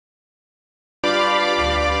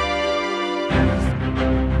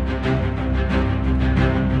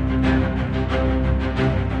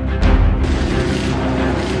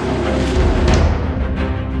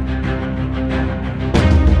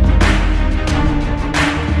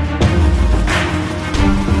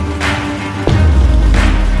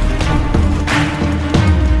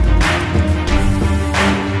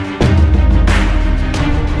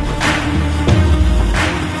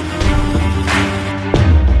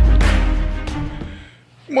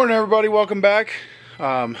Good morning, everybody. Welcome back. Been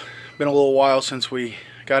a little while since we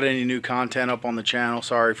got any new content up on the channel.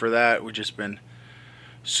 Sorry for that. We've just been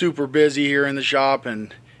super busy here in the shop,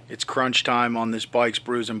 and it's crunch time on this Bikes,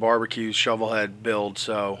 Brews, and Barbecues Shovelhead build.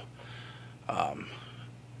 So I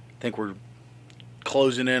think we're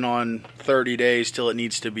closing in on 30 days till it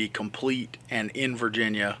needs to be complete and in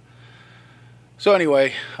Virginia. So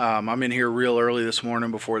anyway, I'm in here real early this morning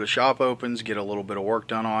before the shop opens, get a little bit of work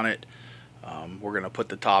done on it. We're going to put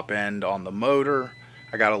the top end on the motor.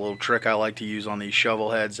 I got a little trick I like to use on these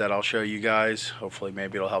shovel heads that I'll show you guys. Hopefully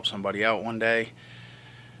maybe it'll help somebody out one day.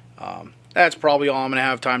 That's probably all I'm going to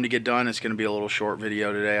have time to get done. It's going to be a little short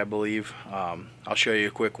video today, I believe. I'll show you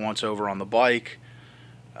a quick once over on the bike.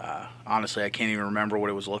 Honestly, I can't even remember what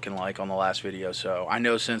it was looking like on the last video. So I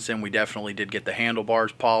know since then we definitely did get the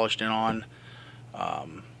handlebars polished and on.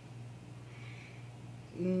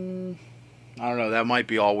 I don't know, that might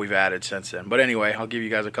be all we've added since then. But anyway, I'll give you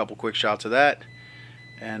guys a couple quick shots of that.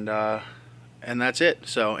 And that's it.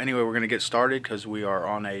 So anyway, we're going to get started because we are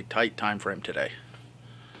on a tight time frame today.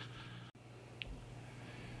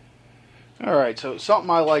 Alright, so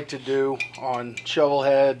something I like to do on shovel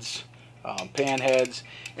heads, pan heads,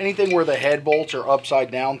 anything where the head bolts are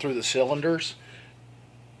upside down through the cylinders.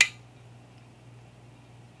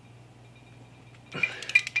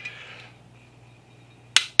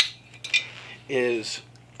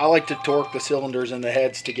 I like to torque the cylinders and the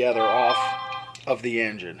heads together off of the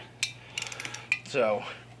engine. So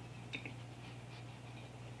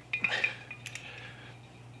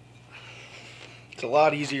it's a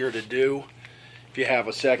lot easier to do if you have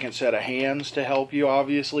a second set of hands to help you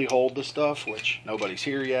obviously hold the stuff, which nobody's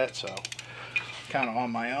here yet, so kind of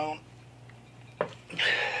on my own.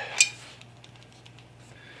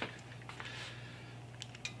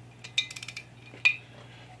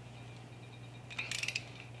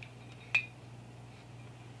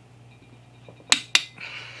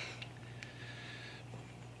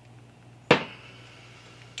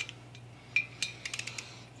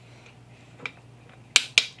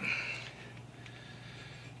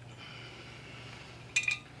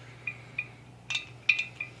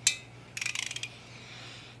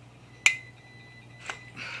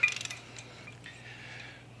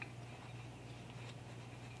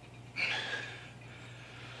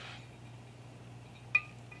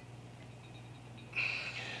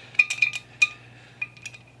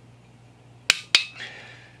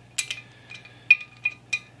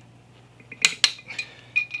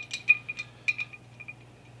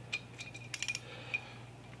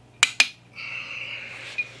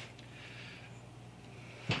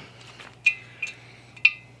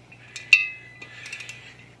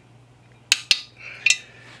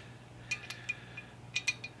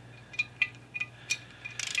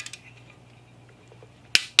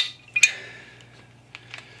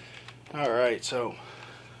 Alright, so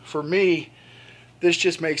for me, this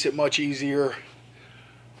just makes it much easier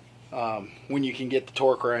when you can get the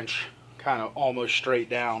torque wrench kind of almost straight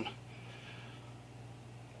down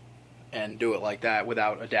and do it like that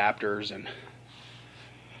without adapters and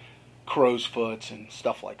crow's foots and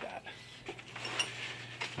stuff like that.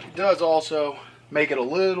 It does also make it a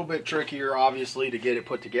little bit trickier, obviously, to get it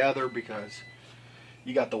put together because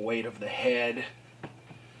you got the weight of the head,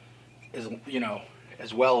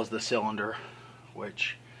 as well as the cylinder,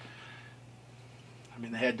 which, I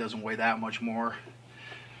mean, the head doesn't weigh that much more.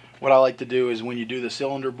 What I like to do is when you do the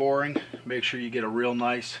cylinder boring, make sure you get a real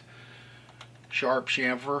nice sharp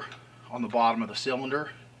chamfer on the bottom of the cylinder,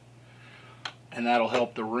 and that'll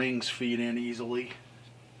help the rings feed in easily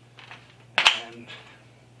and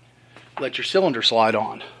let your cylinder slide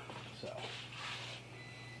on.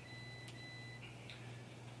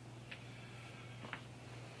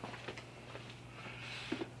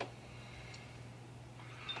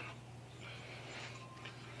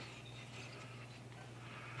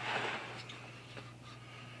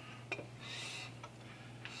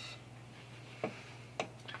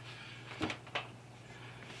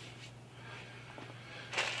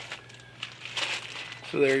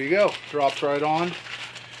 So there you go, drops right on.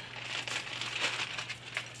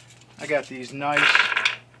 I got these nice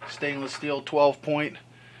stainless steel 12-point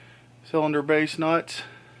cylinder base nuts,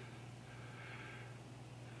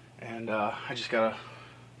 and I'm just gonna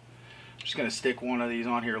stick one of these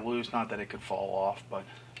on here loose, not that it could fall off, but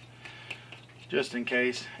just in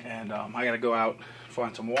case. And I gotta go out and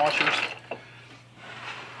find some washers,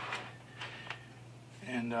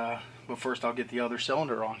 and but first I'll get the other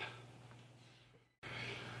cylinder on.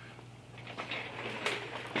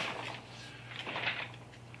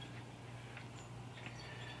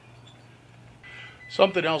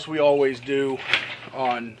 Something else we always do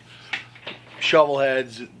on shovel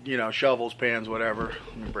heads, you know, shovels, pans, whatever.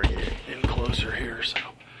 Let me bring it in closer here. So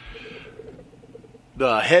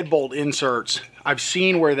the head bolt inserts, I've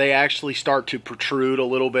seen where they actually start to protrude a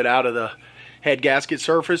little bit out of the head gasket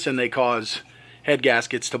surface, and they cause head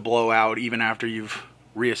gaskets to blow out even after you've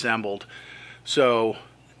reassembled. So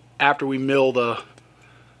after we mill the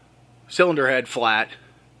cylinder head flat,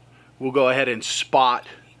 we'll go ahead and spot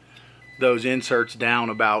those inserts down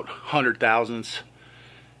about 100 thousandths.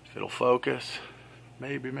 If it'll focus,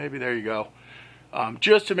 maybe there you go.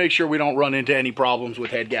 Just to make sure we don't run into any problems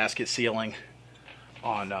with head gasket sealing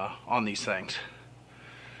on these things.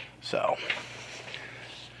 So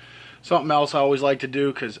something else I always like to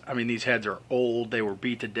do, because I mean these heads are old, they were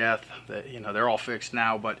beat to death, you know, they're all fixed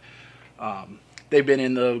now, but they've been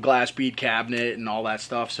in the glass bead cabinet and all that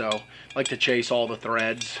stuff, so I like to chase all the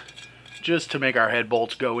threads just to make our head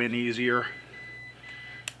bolts go in easier.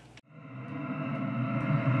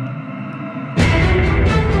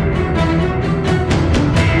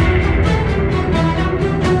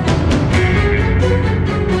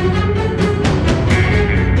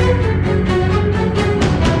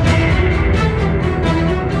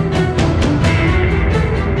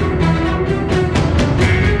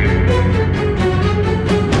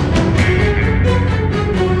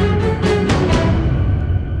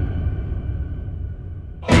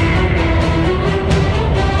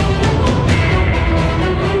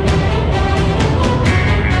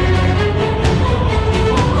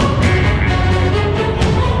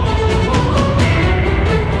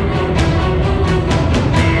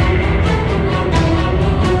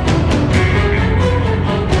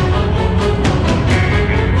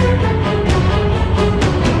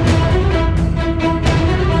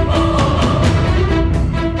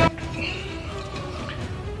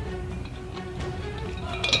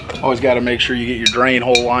 Always got to make sure you get your drain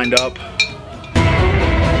hole lined up.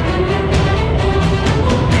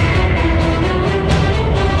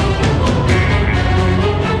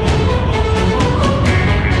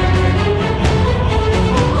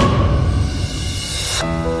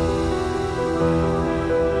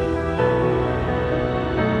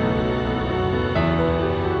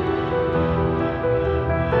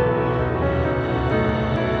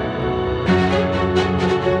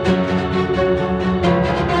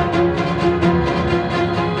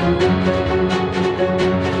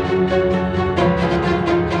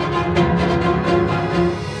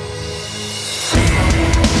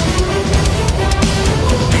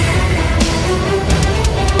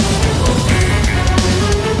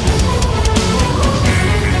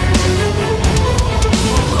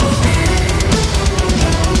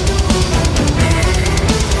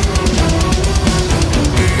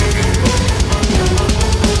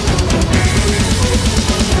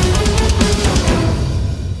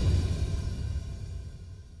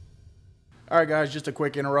 Alright guys, just a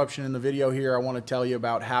quick interruption in the video here. I want to tell you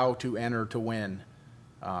about how to enter to win.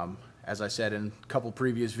 As I said in a couple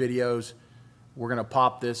previous videos, we're going to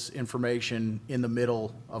pop this information in the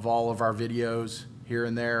middle of all of our videos here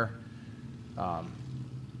and there,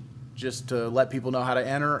 just to let people know how to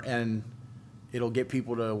enter, and it'll get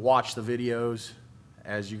people to watch the videos,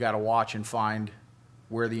 as you got to watch and find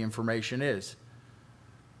where the information is.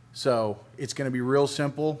 So it's going to be real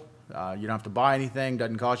simple. You don't have to buy anything,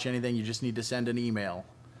 doesn't cost you anything, you just need to send an email.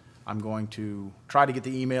 I'm going to try to get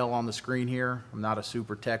the email on the screen here. I'm not a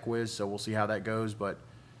super tech whiz, so we'll see how that goes, but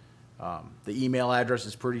the email address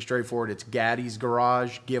is pretty straightforward. It's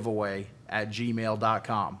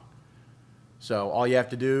gaddysgaragegiveaway@gmail.com. So all you have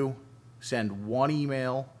to do, send one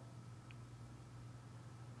email.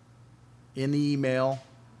 In the email,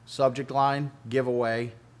 subject line,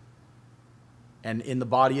 giveaway, and in the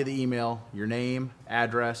body of the email, your name,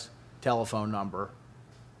 address, telephone number.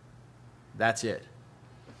 That's it.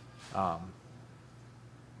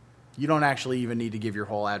 You don't actually even need to give your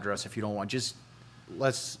whole address if you don't want. Just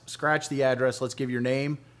let's scratch the address. Let's give your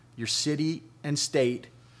name, your city and state,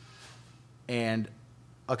 and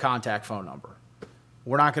a contact phone number.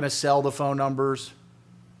 We're not going to sell the phone numbers.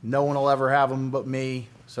 No one will ever have them but me,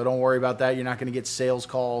 so don't worry about that. You're not going to get sales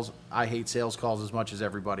calls. I hate sales calls as much as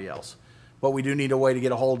everybody else. But we do need a way to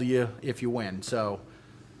get a hold of you if you win. So,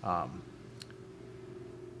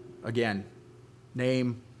 again,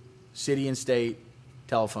 name, city and state,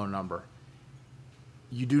 telephone number.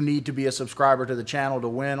 You do need to be a subscriber to the channel to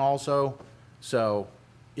win also. So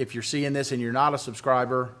if you're seeing this and you're not a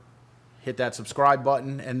subscriber, hit that subscribe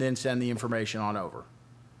button and then send the information on over.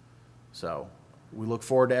 So we look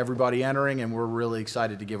forward to everybody entering, and we're really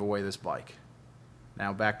excited to give away this bike.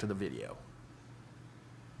 Now back to the video.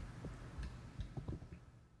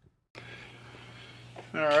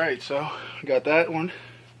 All right, so got that one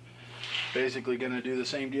Basically going to do the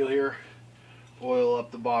same deal here. Oil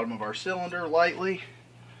up the bottom of our cylinder lightly.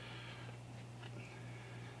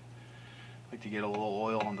 Like to get a little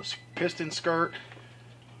oil on the piston skirt.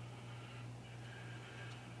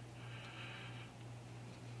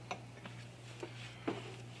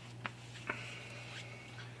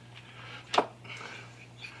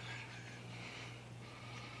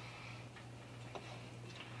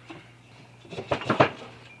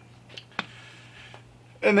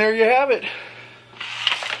 And there you have it.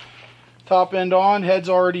 Top end on, head's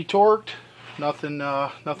already torqued.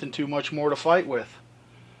 Nothing too much more to fight with.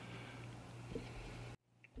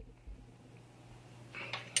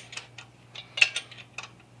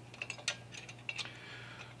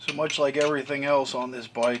 So much like everything else on this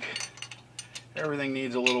bike, everything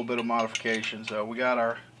needs a little bit of modification. So we got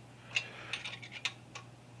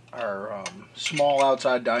our small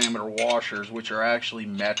outside diameter washers, which are actually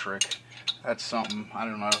metric. That's something, I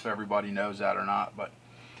don't know if everybody knows that or not, but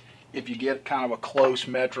if you get kind of a close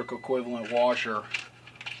metric equivalent washer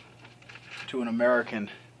to an American,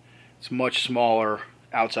 it's much smaller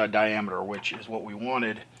outside diameter, which is what we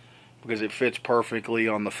wanted because it fits perfectly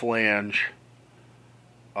on the flange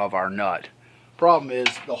of our nut. Problem is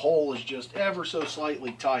the hole is just ever so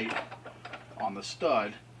slightly tight on the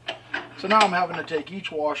stud. So now I'm having to take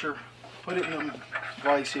each washer, put it in the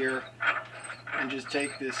vise here, and just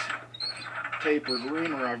take this tapered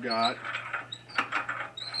reamer I've got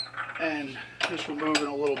and just removing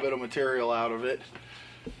a little bit of material out of it.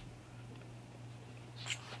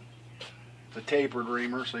 It's a tapered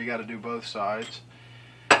reamer, so you got to do both sides,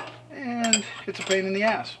 and it's a pain in the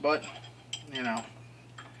ass, but you know,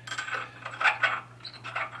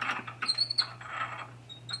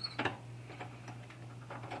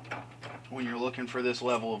 when you're looking for this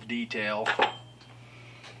level of detail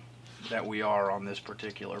that we are on this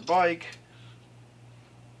particular bike,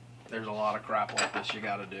 there's a lot of crap like this you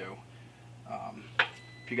got to do.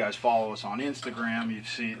 If you guys follow us on Instagram, you've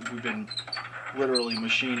seen we've been literally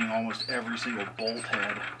machining almost every single bolt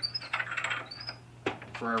head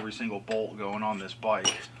for every single bolt going on this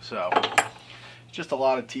bike. So it's just a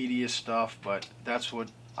lot of tedious stuff, but that's what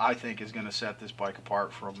I think is going to set this bike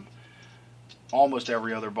apart from almost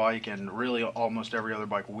every other bike, and really almost every other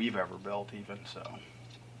bike we've ever built even. So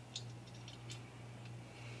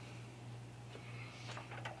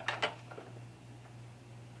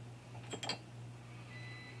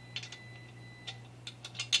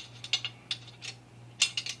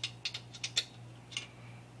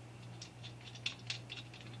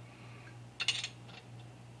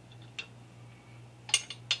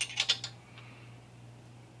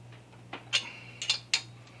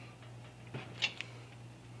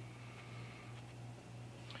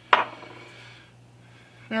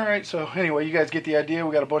alright, so anyway, you guys get the idea.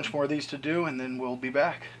 We got a bunch more of these to do, and then we'll be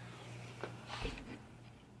back.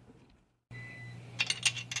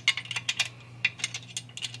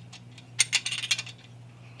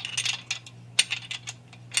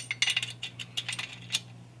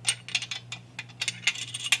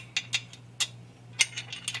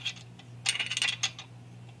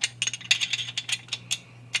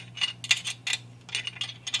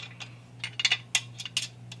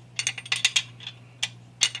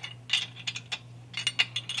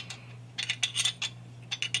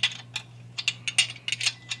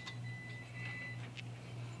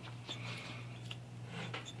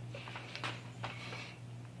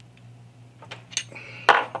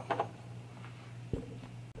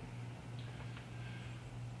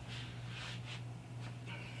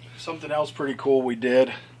 Something else pretty cool we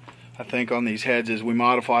did, I think, on these heads is we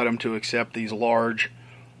modified them to accept these large,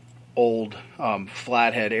 old,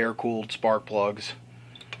 flathead air-cooled spark plugs.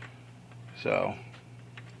 So,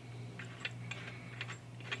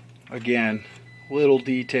 again, little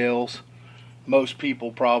details. Most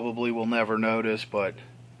people probably will never notice, but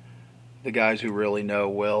the guys who really know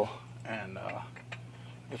will. And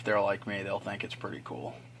if they're like me, they'll think it's pretty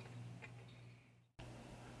cool.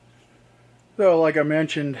 So, like I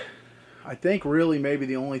mentioned, I think really maybe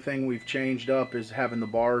the only thing we've changed up is having the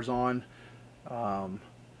bars on.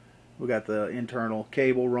 We got the internal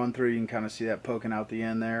cable run through. You can kind of see that poking out the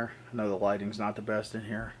end there. I know the lighting's not the best in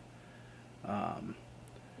here.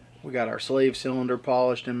 We got our slave cylinder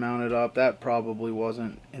polished and mounted up. That probably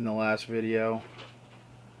wasn't in the last video.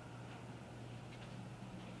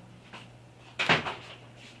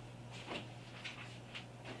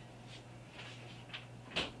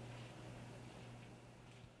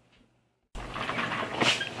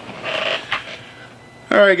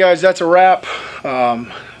 Alright guys, that's a wrap.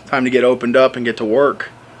 Time to get opened up and get to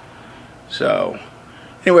work. So,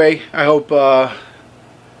 anyway, I hope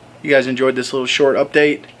you guys enjoyed this little short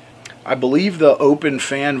update. I believe the open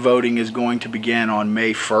fan voting is going to begin on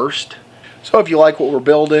May 1st. So if you like what we're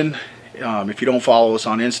building, if you don't follow us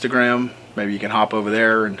on Instagram, maybe you can hop over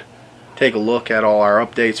there and take a look at all our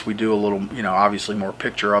updates. We do a little, obviously more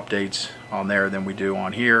picture updates on there than we do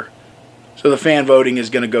on here. So the fan voting is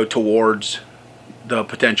going to go towards the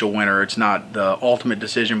potential winner. It's not the ultimate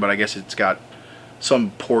decision, but I guess it's got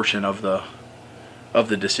some portion of the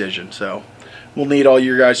decision. So we'll need all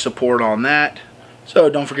your guys' support on that. So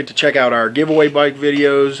don't forget to check out our giveaway bike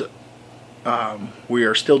videos. We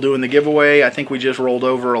are still doing the giveaway. I think we just rolled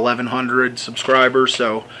over 1,100 subscribers,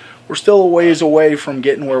 so we're still a ways away from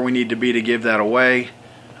getting where we need to be to give that away.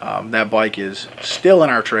 That bike is still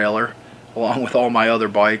in our trailer, along with all my other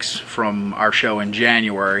bikes from our show in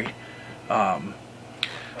January.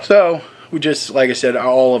 So we just, like I said,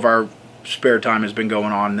 all of our spare time has been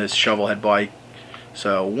going on this Shovelhead bike.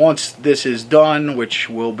 So once this is done, which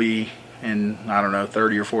will be in, I don't know,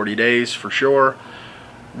 30 or 40 days for sure,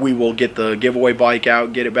 we will get the giveaway bike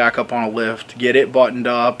out, get it back up on a lift, get it buttoned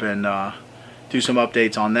up, and do some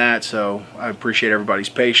updates on that. So I appreciate everybody's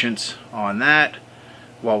patience on that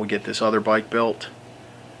while we get this other bike built.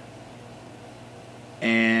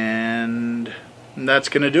 And that's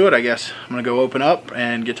going to do it, I guess. I'm going to go open up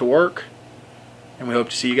and get to work, and we hope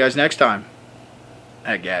to see you guys next time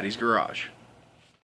at Gaddy's Garage.